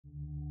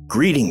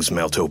Greetings,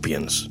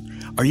 Meltopians.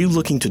 Are you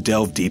looking to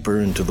delve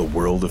deeper into the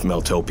world of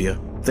Meltopia?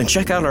 Then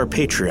check out our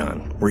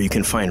Patreon, where you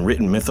can find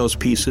written mythos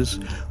pieces,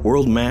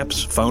 world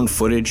maps, found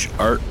footage,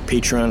 art,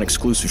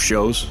 Patreon-exclusive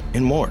shows,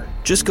 and more.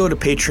 Just go to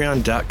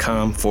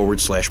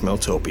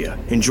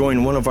patreon.com/Meltopia and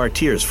join one of our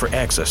tiers for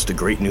access to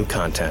great new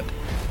content.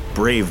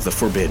 Brave the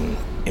forbidden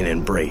and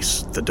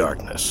embrace the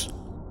darkness.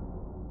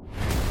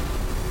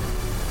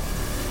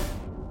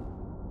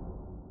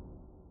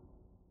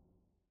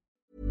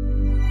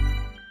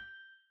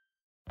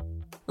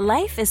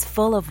 Life is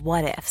full of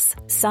what-ifs.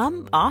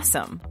 Some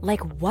awesome, like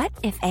what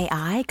if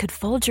AI could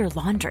fold your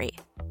laundry?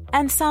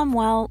 And some,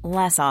 well,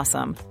 less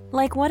awesome,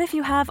 like what if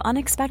you have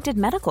unexpected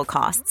medical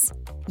costs?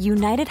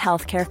 United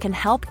Healthcare can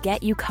help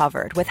get you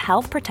covered with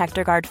Health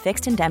Protector Guard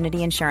fixed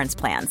indemnity insurance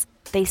plans.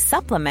 They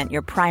supplement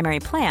your primary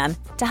plan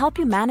to help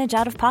you manage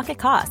out-of-pocket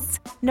costs.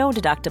 No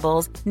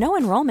deductibles, no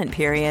enrollment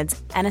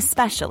periods, and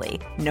especially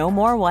no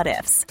more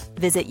what-ifs.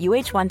 Visit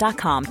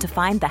uh1.com to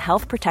find the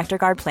Health Protector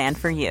Guard plan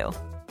for you.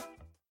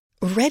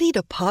 Ready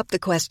to pop the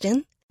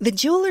question? The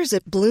jewelers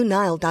at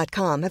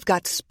BlueNile.com have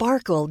got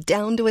sparkle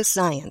down to a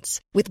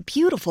science with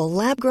beautiful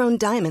lab-grown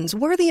diamonds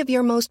worthy of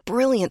your most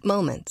brilliant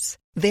moments.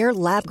 Their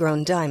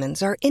lab-grown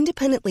diamonds are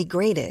independently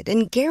graded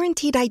and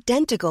guaranteed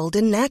identical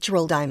to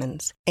natural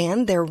diamonds,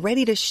 and they're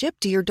ready to ship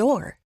to your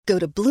door. Go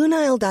to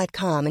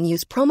BlueNile.com and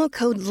use promo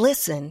code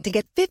LISTEN to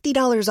get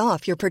 $50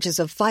 off your purchase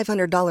of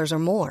 $500 or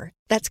more.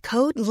 That's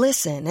code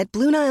LISTEN at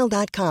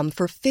BlueNile.com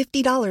for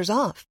 $50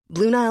 off.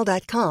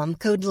 BlueNile.com,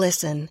 code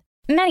LISTEN.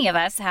 Many of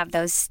us have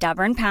those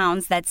stubborn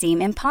pounds that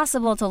seem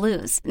impossible to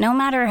lose, no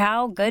matter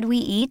how good we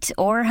eat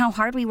or how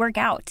hard we work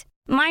out.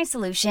 My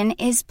solution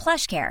is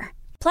PlushCare.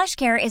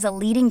 PlushCare is a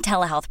leading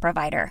telehealth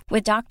provider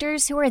with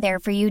doctors who are there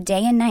for you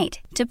day and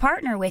night to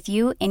partner with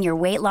you in your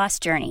weight loss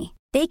journey.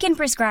 They can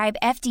prescribe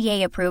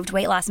FDA-approved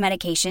weight loss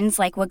medications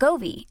like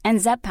Wegovy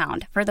and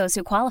Zepbound for those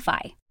who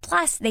qualify.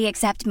 Plus, they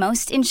accept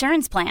most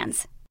insurance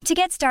plans. To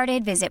get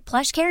started, visit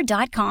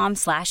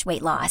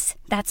plushcare.com/weightloss.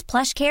 That's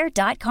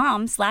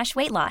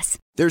plushcare.com/weightloss.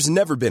 There's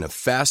never been a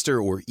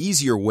faster or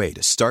easier way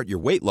to start your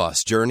weight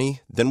loss journey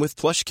than with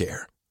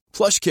PlushCare.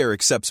 PlushCare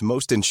accepts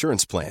most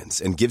insurance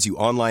plans and gives you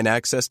online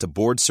access to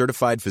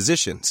board-certified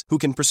physicians who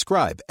can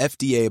prescribe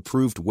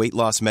FDA-approved weight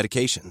loss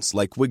medications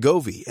like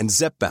Wegovy and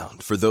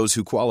Zepbound for those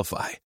who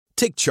qualify.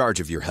 Take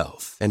charge of your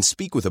health and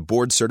speak with a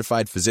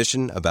board-certified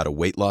physician about a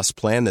weight loss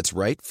plan that's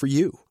right for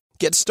you.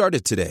 Get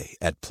started today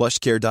at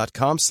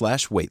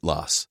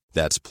plushcare.com/weightloss.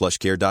 That's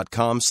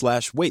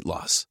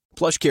plushcare.com/weightloss.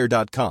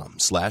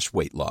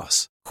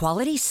 plushcare.com/weightloss.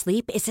 Quality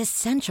sleep is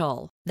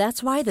essential.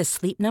 That's why the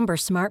Sleep Number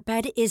Smart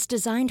Bed is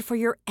designed for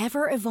your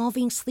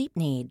ever-evolving sleep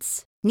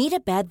needs. Need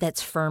a bed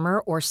that's firmer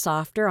or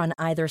softer on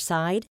either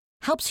side?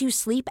 Helps you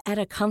sleep at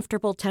a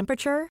comfortable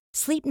temperature?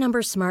 Sleep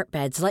Number Smart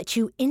Beds let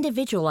you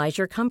individualize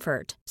your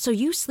comfort, so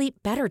you sleep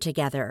better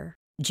together.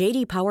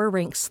 J.D. Power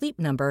ranks Sleep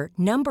Number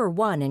number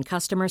 1 in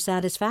customer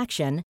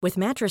satisfaction with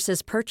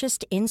mattresses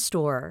purchased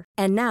in-store.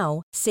 And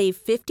now, save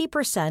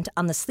 50%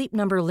 on the Sleep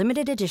Number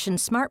Limited Edition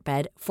Smart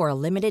Bed for a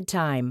limited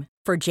time.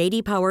 For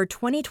J.D. Power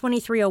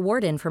 2023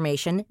 award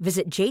information,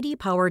 visit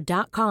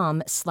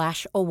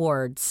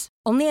jdpower.com/awards.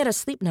 Only at a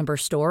Sleep Number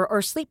store or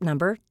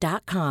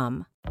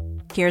sleepnumber.com.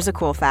 Here's a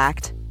cool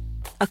fact.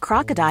 A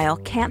crocodile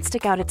can't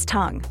stick out its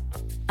tongue.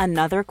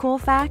 Another cool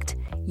fact,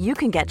 you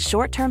can get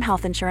short-term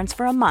health insurance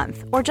for a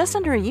month or just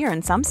under a year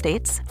in some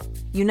states.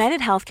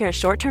 United Healthcare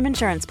short-term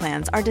insurance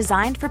plans are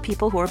designed for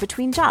people who are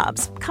between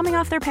jobs, coming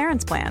off their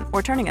parents' plan,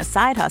 or turning a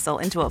side hustle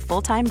into a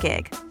full-time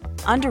gig.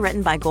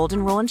 Underwritten by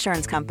Golden Rule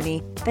Insurance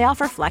Company, they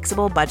offer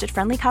flexible,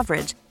 budget-friendly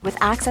coverage with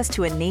access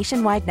to a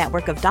nationwide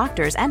network of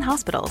doctors and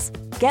hospitals.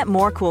 Get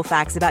more cool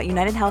facts about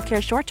United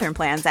Healthcare short-term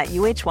plans at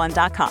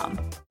uh1.com.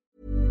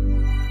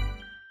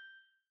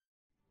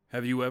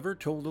 Have you ever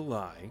told a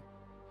lie?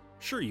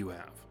 Sure you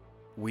have.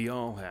 We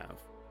all have.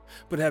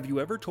 But have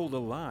you ever told a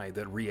lie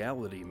that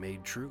reality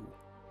made true?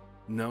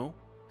 No?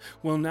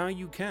 Well, now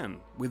you can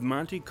with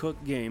Monte Cook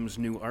Games'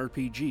 new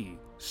RPG,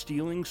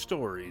 Stealing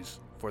Stories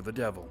for the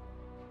Devil.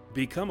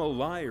 Become a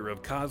liar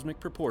of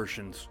cosmic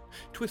proportions,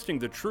 twisting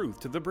the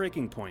truth to the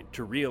breaking point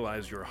to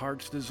realize your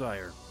heart's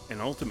desire and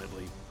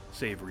ultimately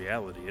save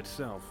reality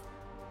itself.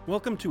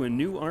 Welcome to a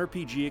new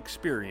RPG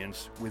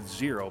experience with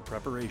zero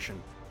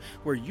preparation,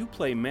 where you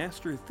play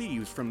master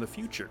thieves from the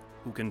future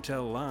who can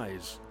tell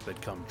lies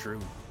that come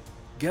true.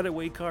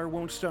 Getaway car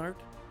won't start?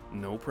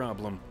 No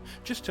problem.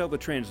 Just tell the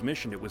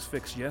transmission it was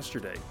fixed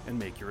yesterday and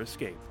make your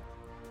escape.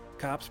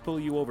 Cops pull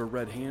you over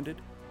red-handed?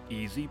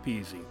 Easy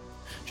peasy.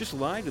 Just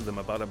lie to them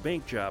about a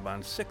bank job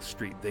on 6th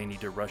Street they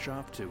need to rush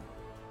off to.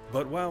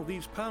 But while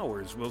these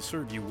powers will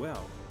serve you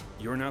well,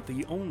 you're not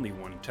the only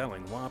one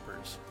telling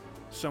whoppers.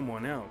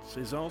 Someone else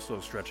is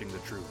also stretching the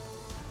truth.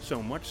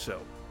 So much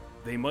so,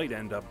 they might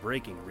end up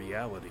breaking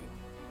reality.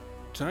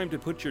 Time to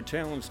put your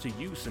talents to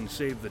use and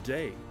save the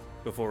day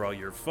before all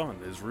your fun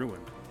is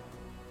ruined.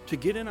 To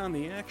get in on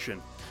the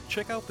action,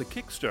 check out the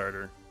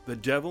Kickstarter, The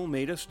Devil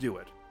Made Us Do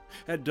It,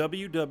 at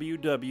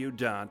www.mymcg.info/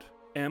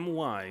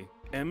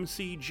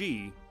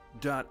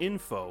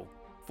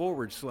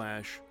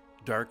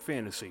 dark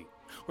fantasy,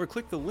 or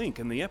click the link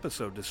in the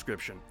episode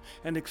description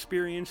and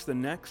experience the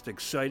next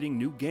exciting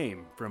new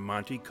game from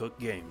Monte Cook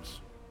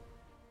Games.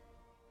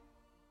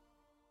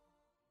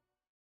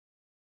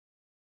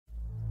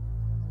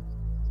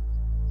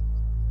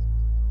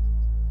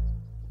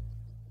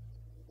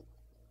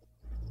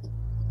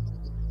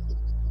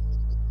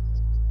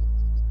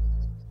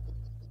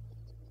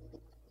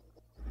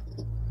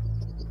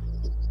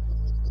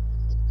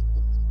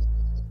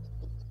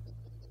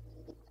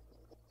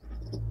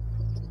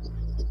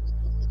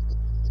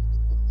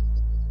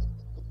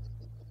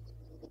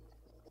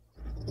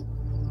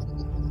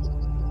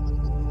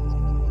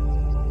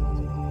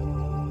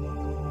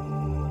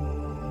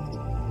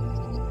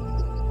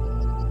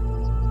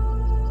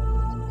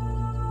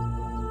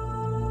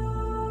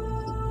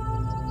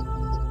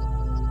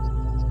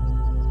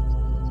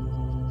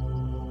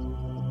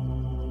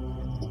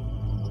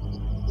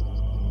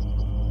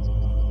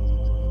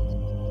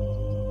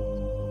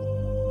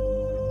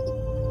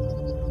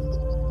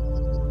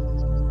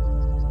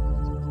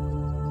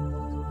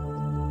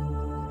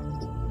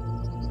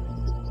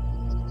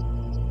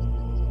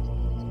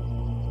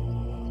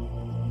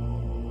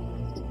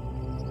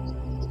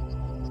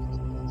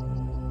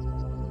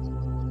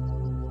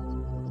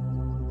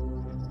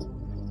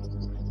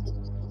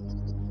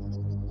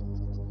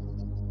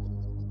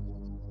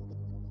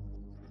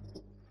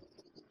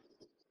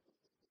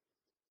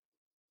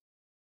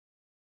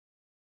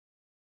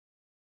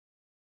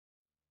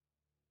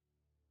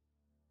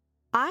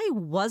 I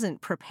wasn't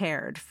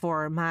prepared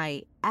for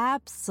my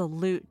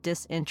absolute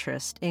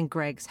disinterest in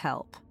Greg's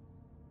help.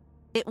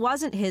 It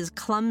wasn't his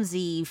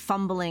clumsy,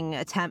 fumbling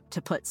attempt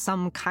to put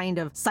some kind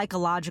of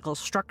psychological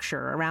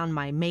structure around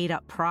my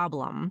made-up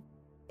problem.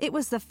 It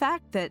was the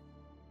fact that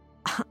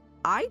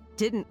I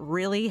didn't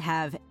really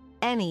have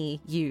any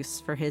use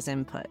for his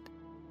input.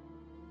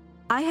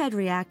 I had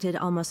reacted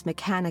almost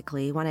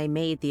mechanically when I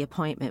made the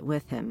appointment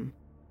with him.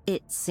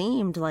 It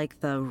seemed like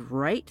the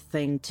right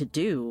thing to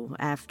do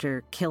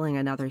after killing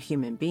another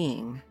human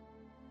being.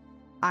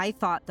 I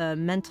thought the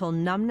mental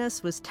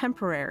numbness was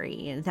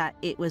temporary and that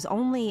it was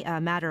only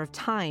a matter of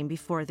time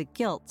before the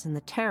guilt and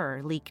the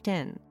terror leaked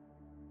in.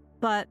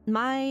 But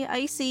my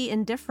icy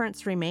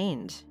indifference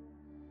remained,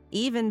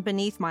 even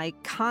beneath my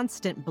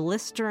constant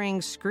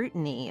blistering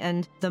scrutiny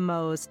and the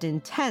most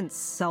intense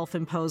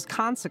self-imposed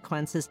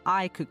consequences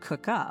I could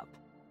cook up.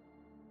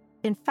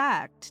 In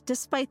fact,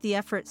 despite the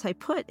efforts I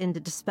put into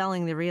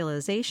dispelling the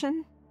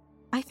realization,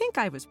 I think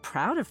I was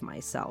proud of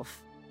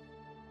myself.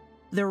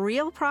 The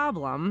real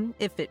problem,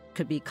 if it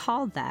could be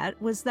called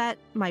that, was that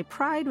my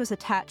pride was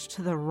attached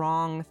to the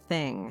wrong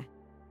thing.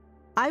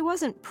 I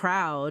wasn't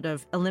proud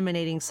of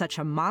eliminating such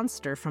a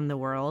monster from the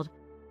world.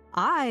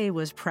 I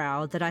was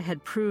proud that I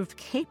had proved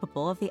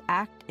capable of the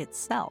act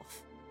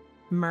itself,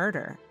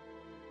 murder.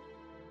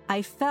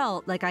 I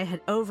felt like I had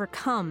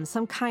overcome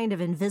some kind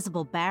of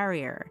invisible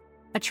barrier,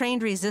 a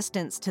trained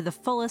resistance to the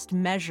fullest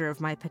measure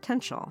of my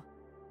potential.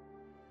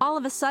 All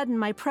of a sudden,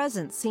 my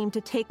presence seemed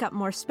to take up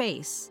more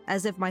space,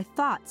 as if my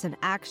thoughts and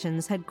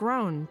actions had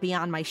grown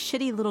beyond my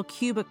shitty little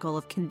cubicle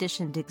of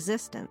conditioned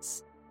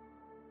existence.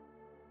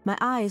 My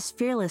eyes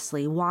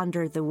fearlessly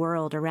wandered the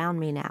world around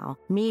me now,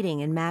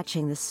 meeting and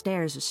matching the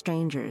stares of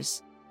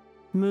strangers,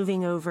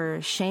 moving over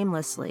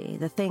shamelessly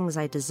the things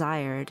I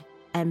desired,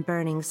 and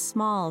burning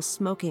small,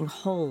 smoking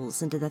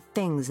holes into the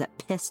things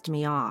that pissed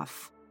me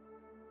off.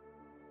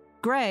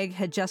 Greg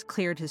had just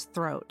cleared his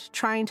throat,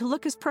 trying to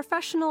look as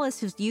professional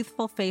as his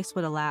youthful face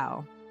would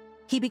allow.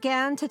 He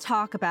began to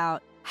talk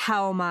about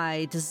how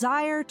my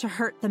desire to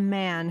hurt the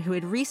man who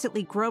had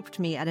recently groped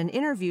me at an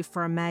interview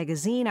for a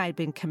magazine I'd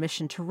been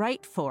commissioned to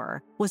write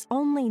for was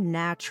only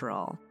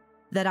natural,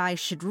 that I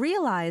should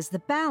realize the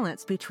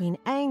balance between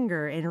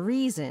anger and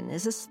reason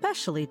is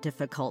especially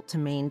difficult to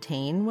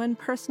maintain when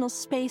personal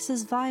space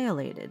is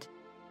violated.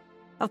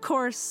 Of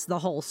course, the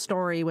whole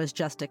story was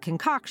just a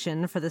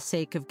concoction for the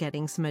sake of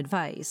getting some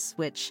advice,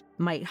 which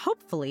might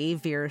hopefully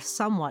veer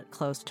somewhat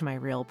close to my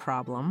real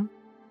problem.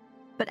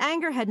 But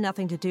anger had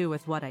nothing to do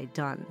with what I'd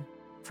done,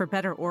 for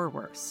better or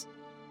worse.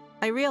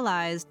 I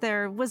realized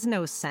there was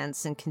no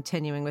sense in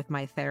continuing with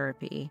my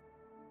therapy.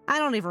 I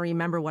don't even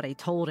remember what I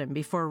told him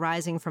before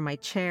rising from my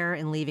chair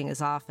and leaving his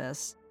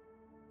office.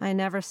 I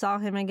never saw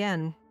him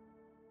again.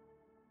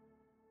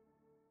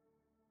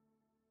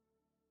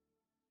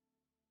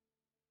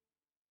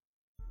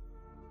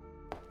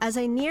 As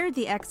I neared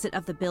the exit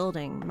of the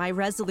building, my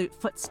resolute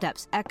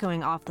footsteps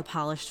echoing off the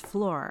polished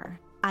floor,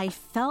 I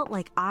felt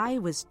like I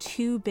was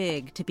too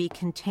big to be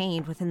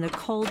contained within the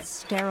cold,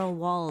 sterile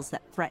walls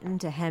that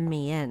threatened to hem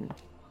me in.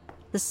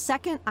 The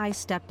second I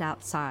stepped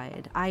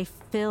outside, I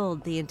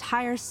filled the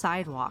entire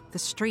sidewalk, the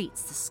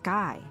streets, the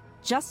sky,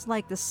 just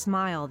like the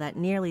smile that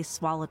nearly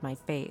swallowed my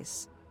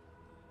face.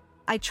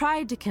 I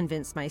tried to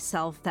convince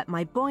myself that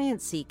my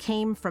buoyancy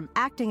came from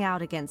acting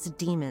out against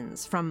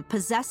demons, from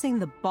possessing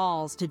the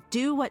balls to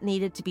do what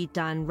needed to be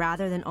done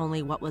rather than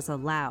only what was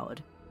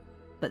allowed.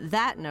 But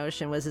that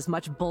notion was as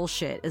much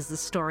bullshit as the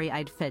story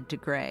I'd fed to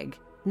Greg,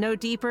 no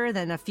deeper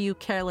than a few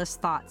careless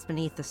thoughts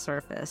beneath the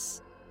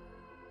surface.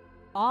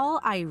 All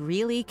I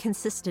really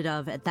consisted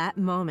of at that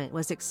moment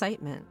was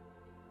excitement,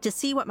 to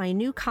see what my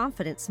new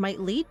confidence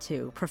might lead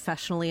to,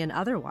 professionally and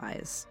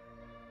otherwise.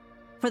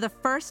 For the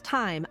first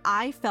time,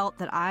 I felt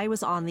that I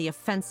was on the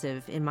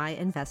offensive in my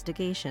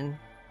investigation.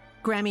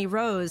 Grammy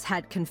Rose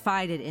had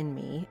confided in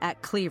me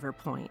at Cleaver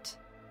Point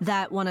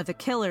that one of the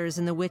killers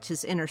in the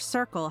witch's inner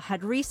circle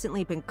had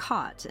recently been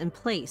caught and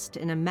placed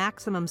in a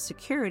maximum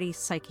security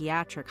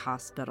psychiatric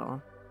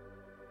hospital.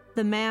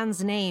 The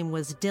man's name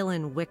was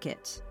Dylan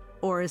Wickett,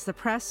 or as the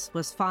press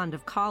was fond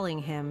of calling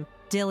him,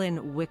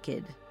 Dylan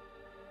Wicked.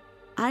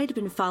 I'd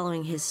been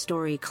following his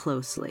story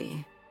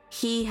closely.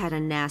 He had a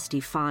nasty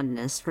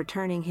fondness for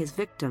turning his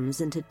victims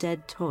into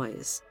dead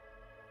toys.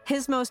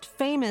 His most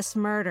famous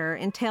murder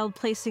entailed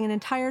placing an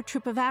entire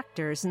troupe of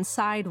actors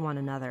inside one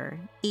another,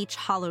 each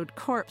hollowed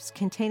corpse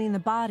containing the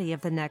body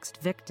of the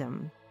next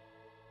victim.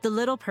 The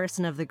little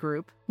person of the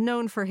group,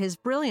 known for his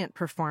brilliant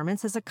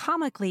performance as a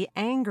comically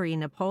angry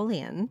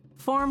Napoleon,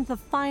 formed the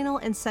final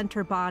and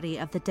center body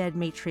of the dead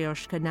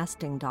Matryoshka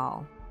nesting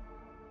doll.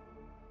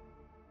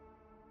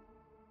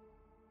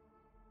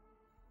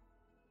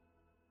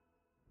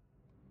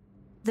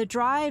 The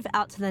drive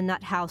out to the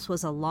nut house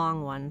was a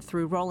long one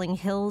through rolling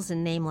hills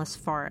and nameless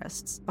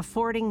forests,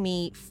 affording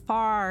me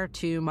far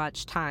too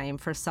much time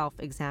for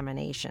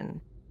self-examination.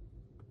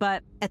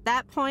 But at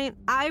that point,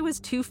 I was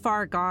too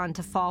far gone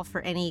to fall for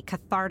any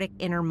cathartic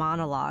inner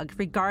monologue,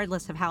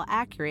 regardless of how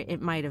accurate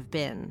it might have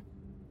been.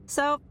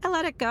 So I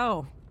let it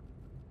go.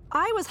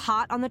 I was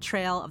hot on the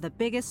trail of the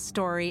biggest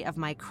story of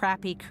my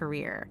crappy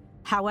career.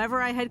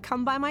 However I had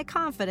come by my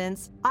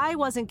confidence, I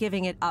wasn't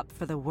giving it up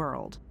for the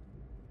world.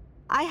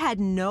 I had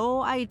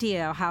no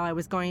idea how I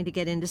was going to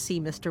get in to see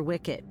Mr.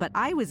 Wickett, but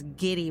I was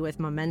giddy with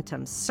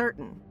momentum,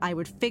 certain I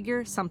would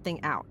figure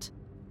something out.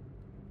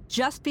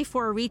 Just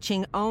before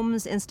reaching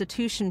Ohm's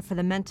Institution for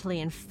the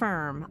Mentally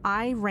Infirm,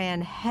 I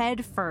ran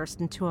headfirst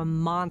into a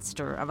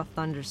monster of a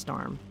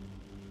thunderstorm.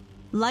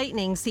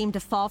 Lightning seemed to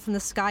fall from the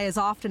sky as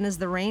often as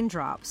the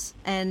raindrops,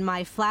 and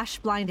my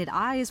flash-blinded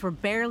eyes were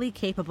barely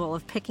capable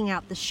of picking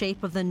out the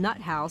shape of the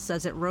nut house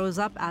as it rose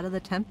up out of the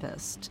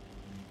tempest.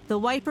 The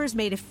wipers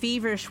made a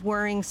feverish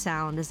whirring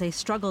sound as they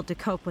struggled to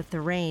cope with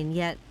the rain,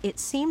 yet it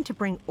seemed to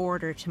bring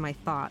order to my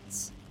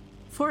thoughts.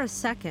 For a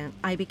second,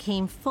 I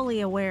became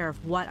fully aware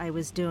of what I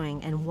was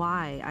doing and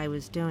why I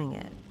was doing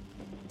it.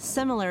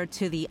 Similar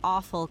to the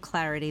awful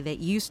clarity that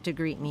used to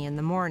greet me in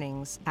the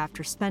mornings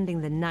after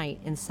spending the night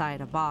inside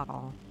a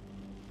bottle.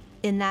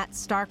 In that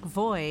stark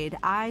void,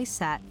 I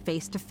sat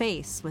face to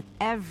face with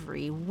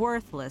every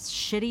worthless,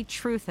 shitty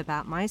truth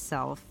about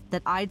myself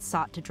that I'd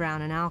sought to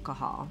drown in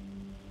alcohol.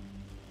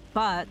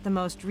 But the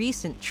most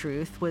recent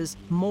truth was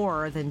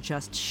more than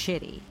just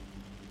shitty.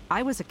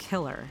 I was a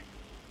killer.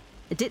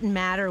 It didn't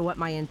matter what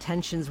my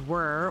intentions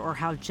were or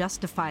how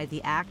justified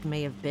the act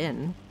may have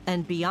been.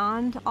 And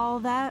beyond all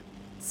that,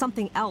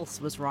 something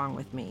else was wrong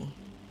with me.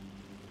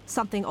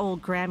 Something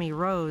old Grammy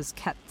Rose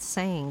kept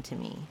saying to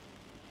me.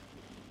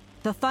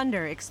 The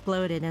thunder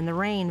exploded and the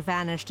rain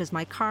vanished as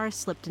my car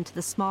slipped into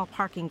the small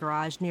parking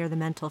garage near the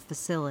mental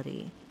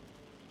facility.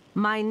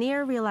 My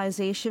near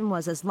realization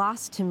was as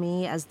lost to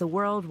me as the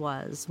world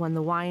was when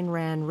the wine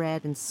ran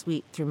red and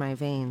sweet through my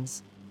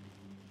veins.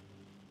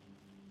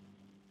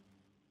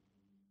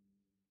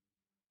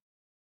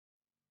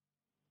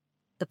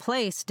 The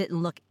place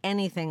didn't look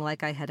anything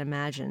like I had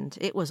imagined.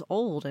 It was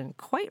old and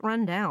quite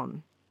run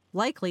down,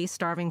 likely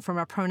starving from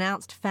a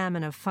pronounced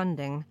famine of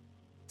funding.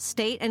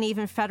 State and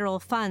even federal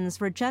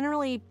funds were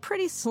generally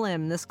pretty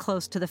slim this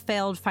close to the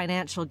failed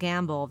financial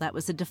gamble that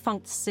was the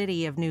defunct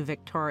city of New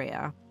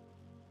Victoria.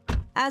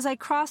 As I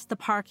crossed the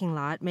parking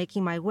lot,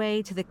 making my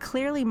way to the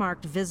clearly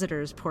marked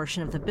visitors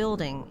portion of the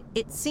building,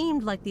 it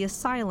seemed like the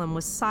asylum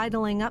was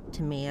sidling up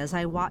to me as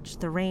I watched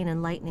the rain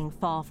and lightning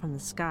fall from the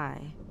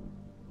sky.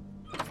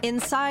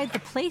 Inside, the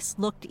place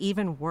looked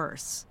even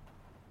worse.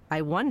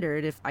 I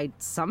wondered if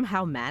I'd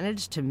somehow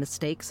managed to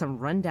mistake some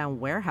rundown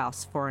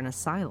warehouse for an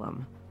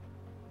asylum.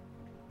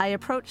 I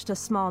approached a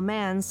small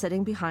man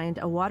sitting behind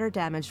a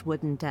water-damaged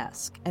wooden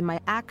desk, and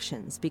my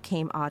actions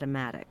became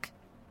automatic.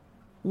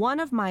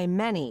 One of my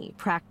many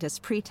practice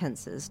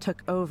pretenses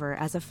took over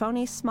as a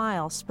phony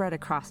smile spread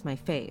across my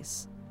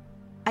face.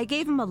 I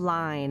gave him a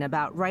line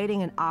about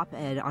writing an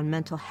op-ed on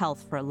mental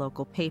health for a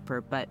local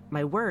paper, but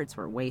my words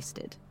were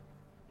wasted.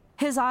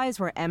 His eyes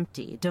were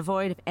empty,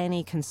 devoid of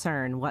any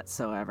concern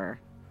whatsoever.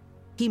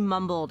 He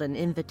mumbled an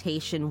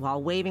invitation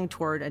while waving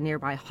toward a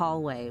nearby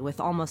hallway with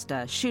almost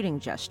a shooting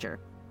gesture.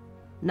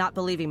 Not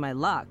believing my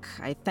luck,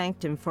 I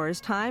thanked him for his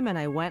time and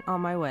I went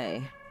on my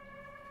way.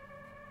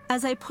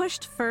 As I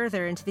pushed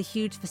further into the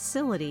huge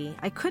facility,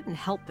 I couldn't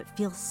help but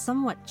feel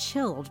somewhat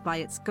chilled by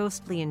its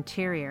ghostly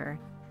interior.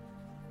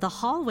 The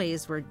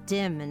hallways were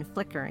dim and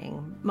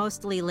flickering,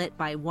 mostly lit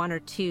by one or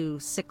two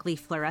sickly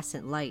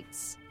fluorescent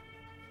lights.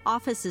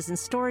 Offices and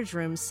storage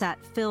rooms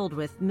sat filled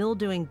with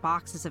mildewing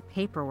boxes of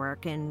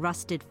paperwork and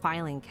rusted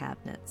filing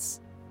cabinets.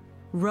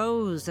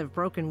 Rows of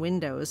broken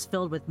windows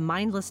filled with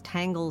mindless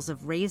tangles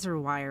of razor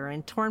wire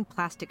and torn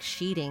plastic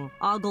sheeting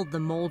ogled the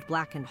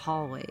mold-blackened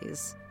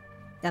hallways.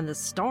 and the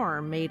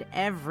storm made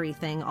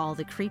everything all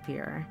the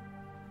creepier.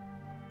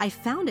 I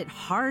found it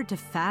hard to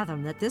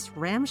fathom that this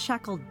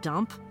ramshackle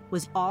dump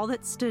was all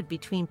that stood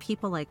between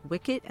people like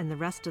Wicket and the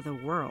rest of the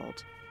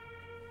world.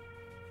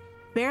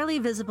 Barely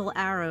visible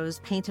arrows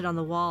painted on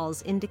the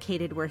walls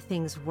indicated where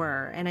things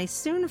were, and I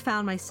soon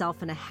found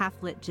myself in a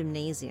half-lit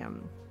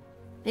gymnasium.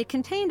 It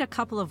contained a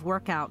couple of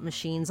workout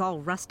machines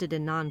all rusted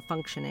and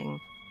non-functioning.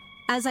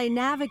 As I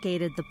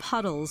navigated the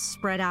puddles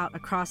spread out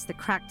across the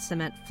cracked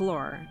cement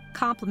floor,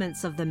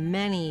 compliments of the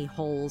many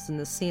holes in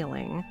the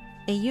ceiling,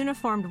 a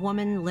uniformed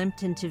woman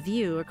limped into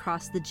view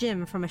across the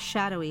gym from a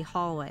shadowy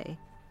hallway.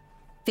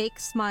 Fake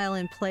smile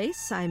in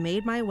place, I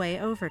made my way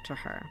over to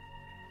her.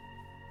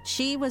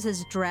 She was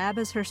as drab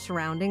as her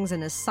surroundings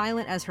and as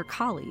silent as her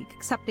colleague,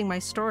 accepting my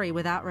story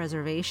without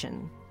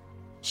reservation.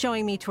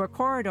 Showing me to a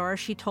corridor,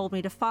 she told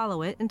me to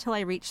follow it until I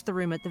reached the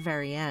room at the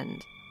very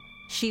end.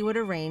 She would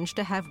arrange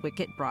to have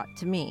Wicket brought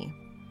to me.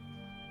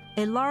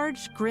 A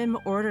large, grim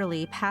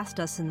orderly passed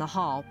us in the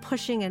hall,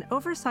 pushing an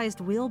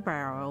oversized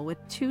wheelbarrow with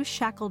 2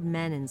 shackled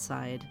men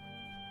inside.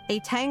 A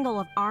tangle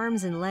of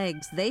arms and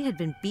legs, they had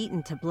been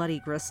beaten to bloody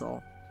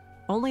gristle.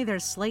 Only their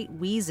slight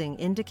wheezing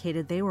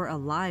indicated they were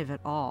alive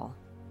at all.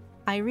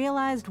 I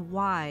realized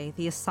why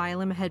the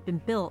asylum had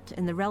been built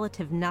in the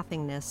relative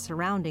nothingness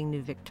surrounding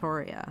New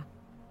Victoria.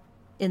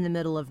 In the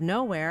middle of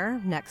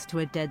nowhere, next to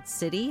a dead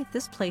city,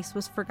 this place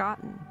was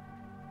forgotten,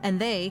 and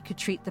they could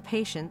treat the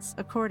patients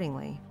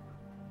accordingly.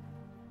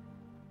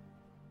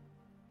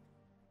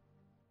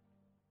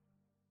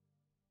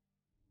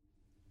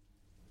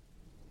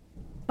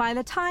 By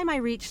the time I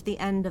reached the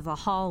end of the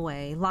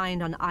hallway,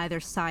 lined on either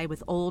side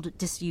with old,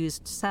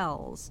 disused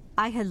cells,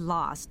 I had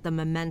lost the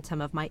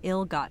momentum of my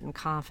ill-gotten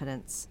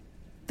confidence.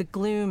 The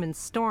gloom and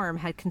storm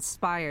had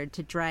conspired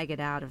to drag it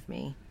out of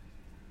me.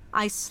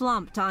 I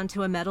slumped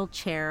onto a metal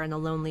chair in the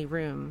lonely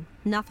room,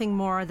 nothing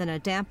more than a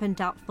damp and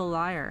doubtful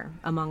liar,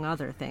 among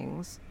other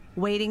things,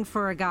 waiting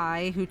for a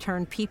guy who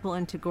turned people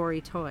into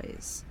gory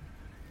toys.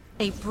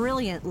 A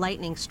brilliant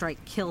lightning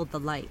strike killed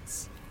the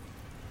lights.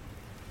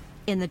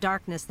 In the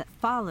darkness that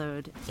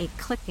followed, a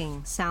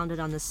clicking sounded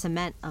on the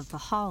cement of the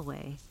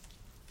hallway.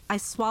 I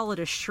swallowed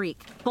a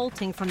shriek,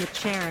 bolting from the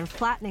chair and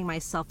flattening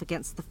myself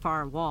against the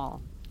far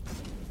wall.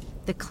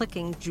 The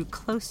clicking drew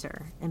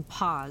closer and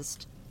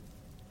paused.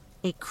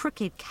 A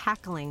crooked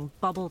cackling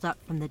bubbled up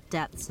from the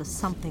depths of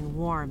something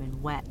warm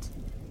and wet.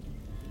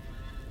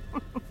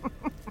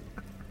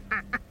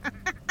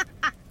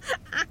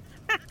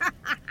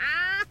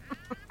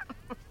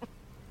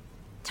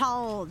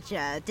 Told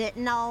ya,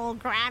 didn't old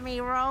Grammy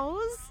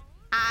Rose?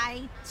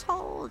 I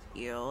told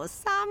you,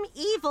 some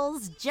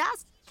evils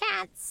just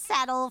can't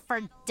settle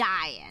for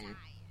dying.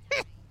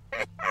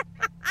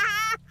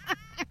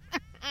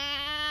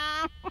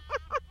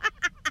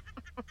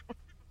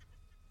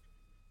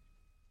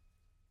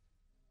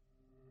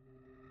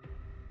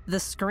 The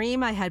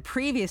scream I had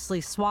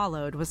previously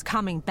swallowed was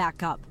coming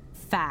back up,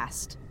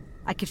 fast.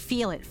 I could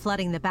feel it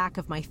flooding the back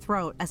of my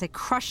throat as I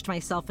crushed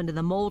myself into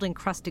the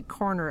mold-encrusted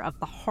corner of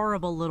the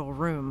horrible little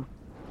room.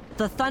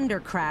 The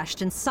thunder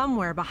crashed, and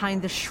somewhere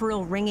behind the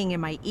shrill ringing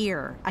in my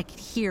ear, I could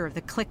hear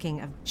the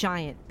clicking of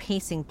giant,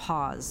 pacing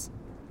paws.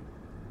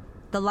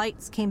 The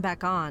lights came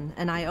back on,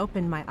 and I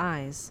opened my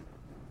eyes.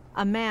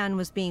 A man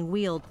was being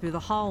wheeled through the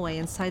hallway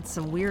inside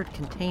some weird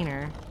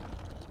container.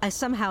 I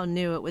somehow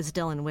knew it was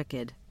Dylan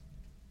Wicked.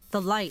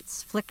 The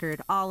lights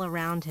flickered all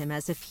around him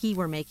as if he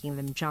were making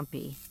them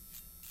jumpy.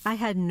 I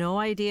had no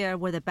idea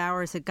where the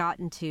Bowers had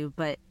gotten to,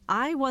 but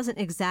I wasn't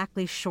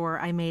exactly sure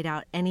I made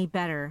out any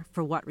better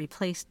for what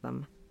replaced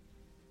them.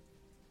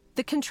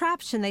 The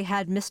contraption they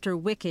had Mr.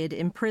 Wicked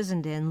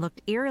imprisoned in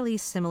looked eerily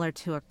similar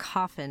to a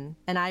coffin,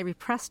 and I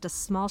repressed a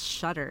small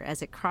shudder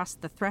as it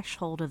crossed the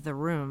threshold of the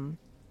room.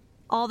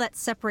 All that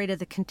separated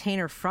the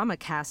container from a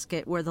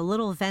casket were the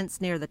little vents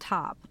near the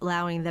top,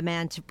 allowing the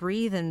man to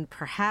breathe and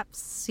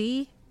perhaps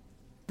see.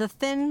 The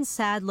thin,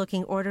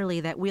 sad-looking orderly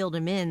that wheeled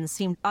him in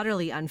seemed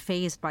utterly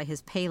unfazed by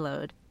his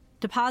payload,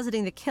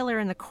 depositing the killer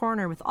in the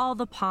corner with all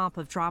the pomp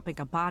of dropping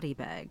a body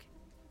bag.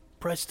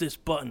 "Press this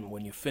button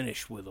when you're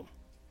finished with him,"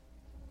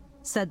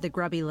 said the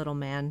grubby little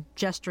man,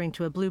 gesturing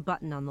to a blue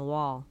button on the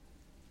wall.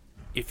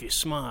 "If you're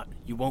smart,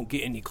 you won't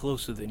get any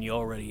closer than you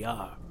already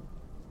are."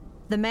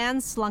 The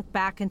man slunk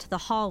back into the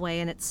hallway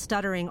in its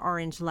stuttering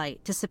orange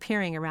light,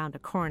 disappearing around a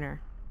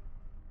corner.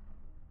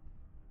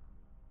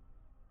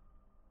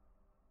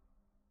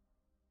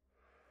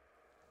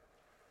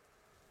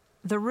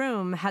 The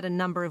room had a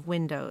number of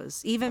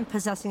windows, even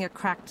possessing a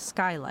cracked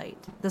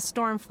skylight, the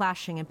storm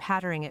flashing and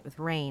pattering it with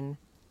rain.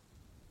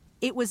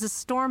 It was the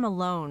storm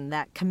alone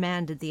that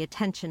commanded the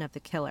attention of the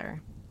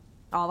killer.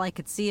 All I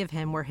could see of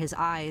him were his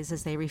eyes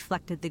as they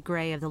reflected the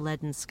gray of the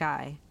leaden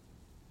sky.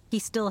 He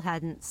still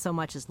hadn't so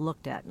much as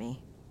looked at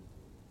me.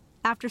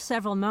 After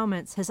several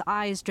moments, his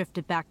eyes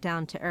drifted back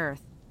down to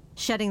earth,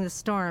 shedding the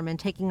storm and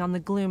taking on the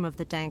gloom of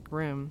the dank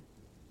room.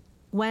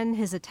 When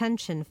his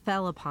attention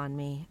fell upon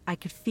me, I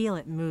could feel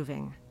it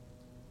moving.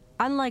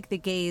 Unlike the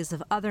gaze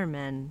of other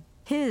men,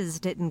 His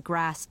didn't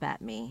grasp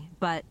at me,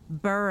 but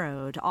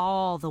burrowed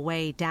all the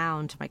way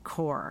down to my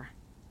core,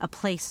 a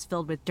place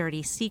filled with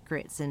dirty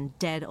secrets and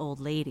dead old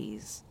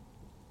ladies.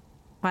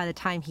 By the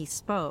time he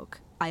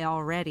spoke, I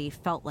already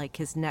felt like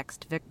his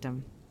next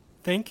victim.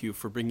 Thank you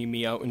for bringing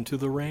me out into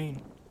the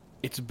rain.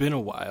 It's been a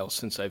while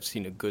since I've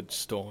seen a good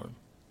storm.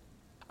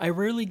 I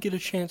rarely get a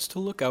chance to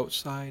look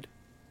outside,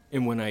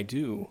 and when I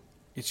do,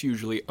 it's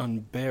usually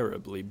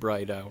unbearably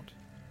bright out.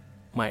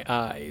 My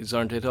eyes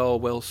aren't at all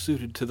well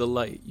suited to the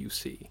light, you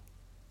see.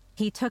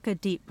 He took a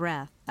deep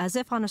breath, as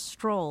if on a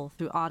stroll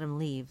through autumn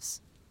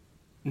leaves.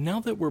 Now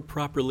that we're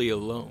properly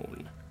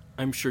alone,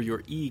 I'm sure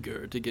you're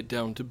eager to get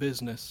down to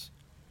business.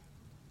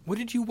 What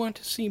did you want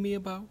to see me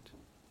about?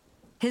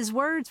 His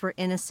words were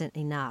innocent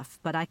enough,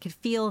 but I could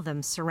feel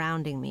them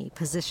surrounding me,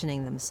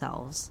 positioning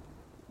themselves.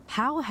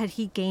 How had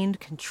he gained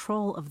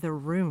control of the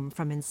room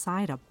from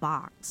inside a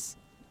box?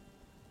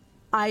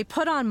 I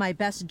put on my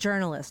best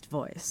journalist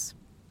voice.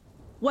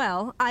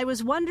 Well, I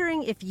was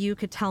wondering if you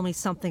could tell me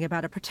something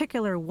about a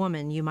particular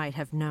woman you might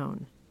have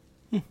known.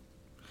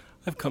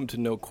 I've come to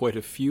know quite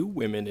a few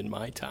women in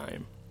my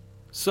time.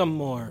 Some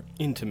more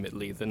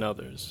intimately than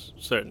others,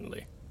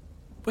 certainly.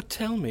 But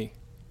tell me,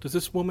 does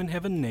this woman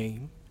have a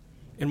name?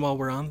 And while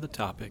we're on the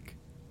topic,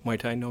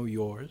 might I know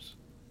yours?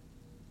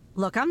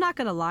 Look, I'm not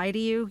gonna lie to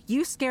you.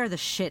 You scare the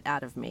shit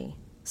out of me.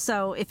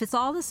 So if it's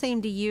all the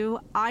same to you,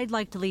 I'd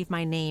like to leave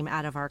my name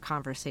out of our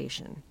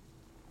conversation.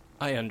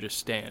 I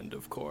understand,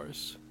 of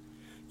course.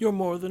 You're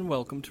more than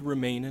welcome to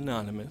remain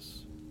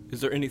anonymous.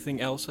 Is there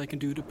anything else I can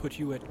do to put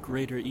you at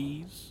greater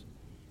ease?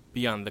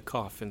 Beyond the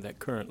coffin that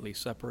currently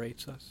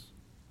separates us?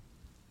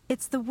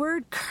 It's the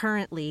word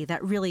currently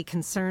that really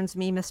concerns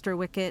me, Mr.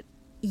 Wicket.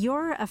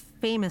 You're a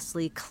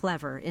famously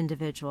clever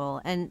individual,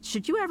 and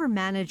should you ever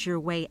manage your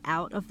way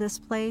out of this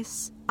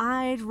place,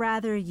 I'd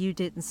rather you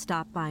didn't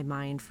stop by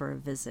mine for a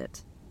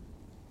visit.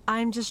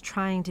 I'm just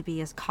trying to be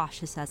as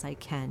cautious as I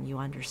can, you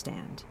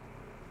understand.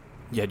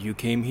 Yet you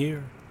came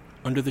here,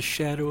 under the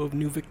shadow of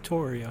New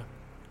Victoria,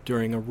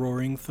 during a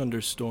roaring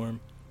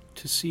thunderstorm,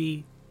 to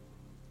see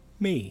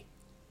me.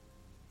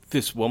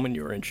 This woman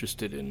you're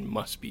interested in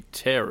must be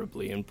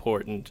terribly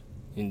important,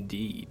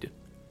 indeed.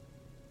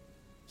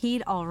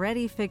 He'd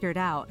already figured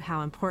out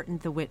how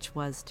important the witch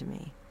was to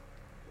me.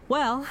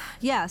 Well,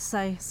 yes,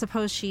 I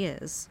suppose she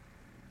is.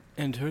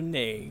 And her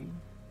name?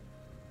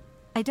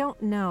 I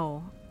don't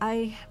know.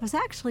 I was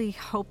actually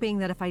hoping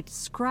that if I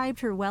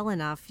described her well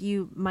enough,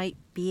 you might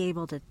be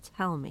able to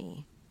tell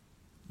me.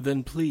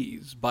 Then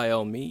please, by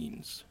all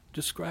means,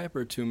 describe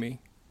her to me.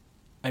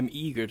 I'm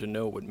eager to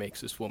know what makes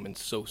this woman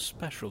so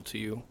special to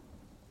you.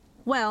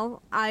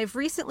 Well, I've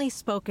recently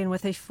spoken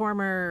with a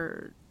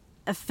former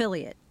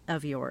affiliate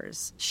of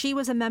yours. She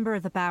was a member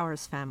of the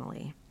Bowers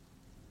family.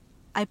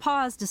 I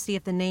paused to see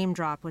if the name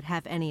drop would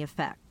have any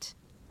effect.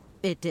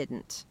 It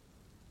didn't.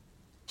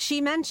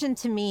 She mentioned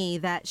to me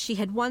that she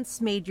had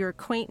once made your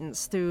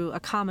acquaintance through a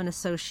common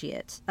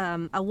associate,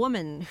 a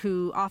woman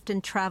who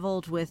often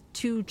traveled with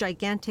 2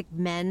 gigantic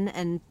men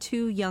and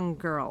 2 young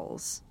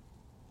girls.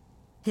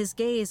 His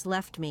gaze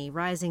left me,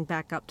 rising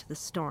back up to the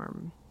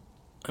storm.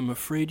 I'm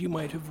afraid you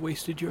might have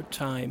wasted your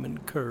time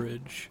and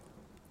courage.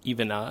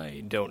 Even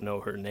I don't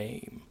know her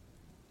name.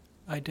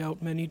 I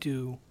doubt many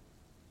do.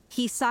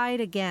 He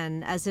sighed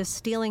again, as if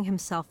steeling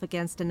himself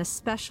against an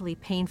especially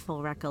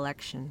painful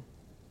recollection.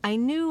 I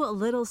knew a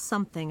little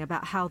something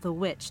about how the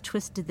witch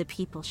twisted the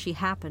people she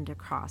happened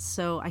across,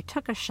 so I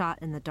took a shot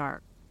in the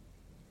dark.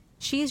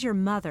 She's your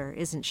mother,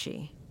 isn't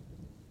she?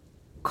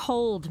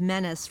 Cold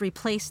menace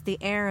replaced the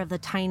air of the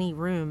tiny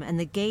room, and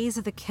the gaze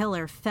of the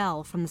killer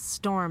fell from the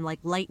storm like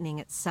lightning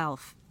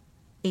itself.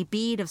 A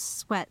bead of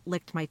sweat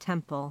licked my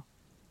temple.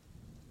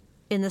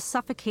 In the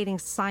suffocating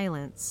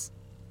silence,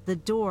 the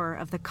door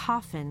of the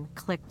coffin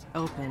clicked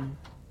open.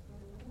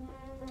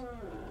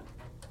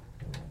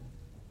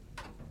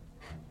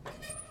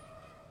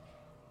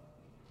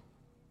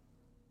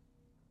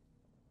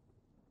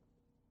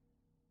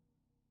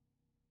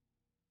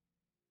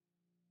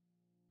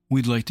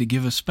 We'd like to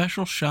give a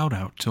special shout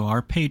out to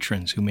our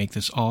patrons who make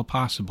this all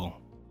possible.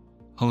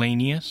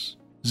 Hellenius,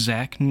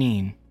 Zach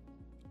Neen,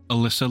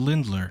 Alyssa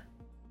Lindler,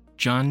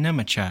 John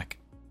Nemechek,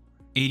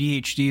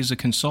 ADHD is a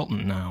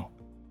consultant now,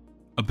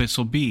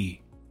 Abyssal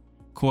B,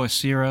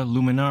 Coacira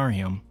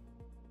Luminarium,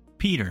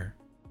 Peter,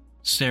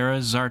 Sarah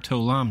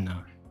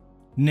Zartolamna,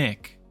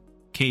 Nick,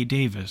 K.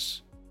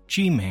 Davis,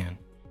 G-Man,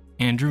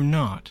 Andrew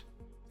Knott,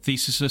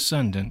 Thesis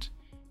Ascendant,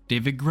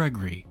 David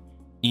Gregory,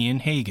 Ian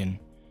Hagen,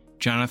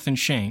 Jonathan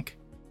Shank,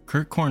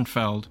 Kurt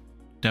Kornfeld,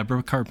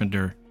 Deborah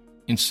Carpenter,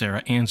 and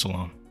Sarah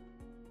Anselon.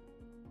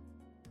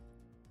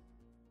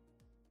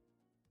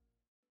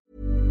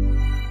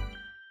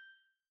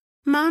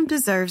 Mom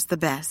deserves the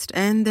best,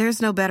 and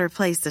there's no better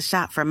place to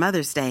shop for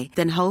Mother's Day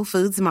than Whole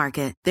Foods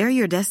Market. They're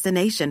your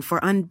destination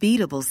for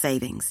unbeatable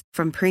savings,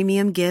 from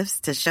premium gifts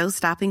to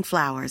show-stopping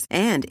flowers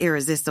and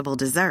irresistible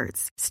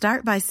desserts.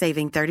 Start by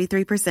saving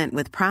 33%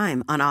 with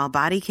Prime on all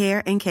body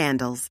care and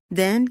candles.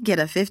 Then get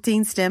a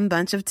 15-stem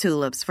bunch of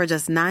tulips for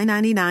just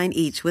 $9.99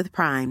 each with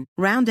Prime.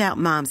 Round out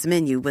Mom's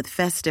menu with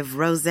festive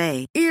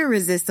rosé,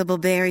 irresistible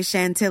berry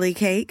chantilly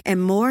cake,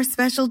 and more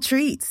special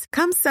treats.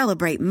 Come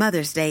celebrate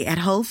Mother's Day at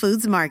Whole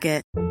Foods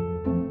Market.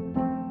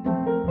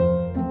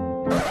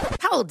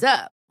 Hold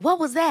up. What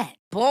was that?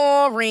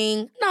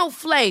 Boring. No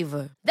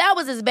flavor. That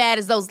was as bad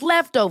as those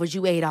leftovers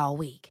you ate all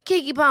week.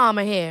 Keke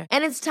Palmer here,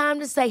 and it's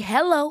time to say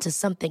hello to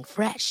something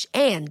fresh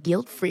and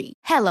guilt-free.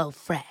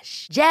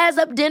 HelloFresh. Jazz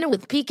up dinner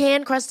with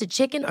pecan-crusted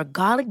chicken or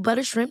garlic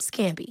butter shrimp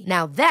scampi.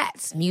 Now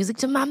that's music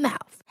to my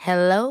mouth.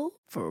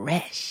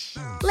 HelloFresh.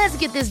 Let's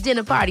get this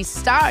dinner party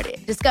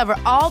started. Discover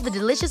all the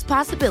delicious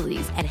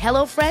possibilities at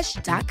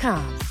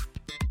HelloFresh.com.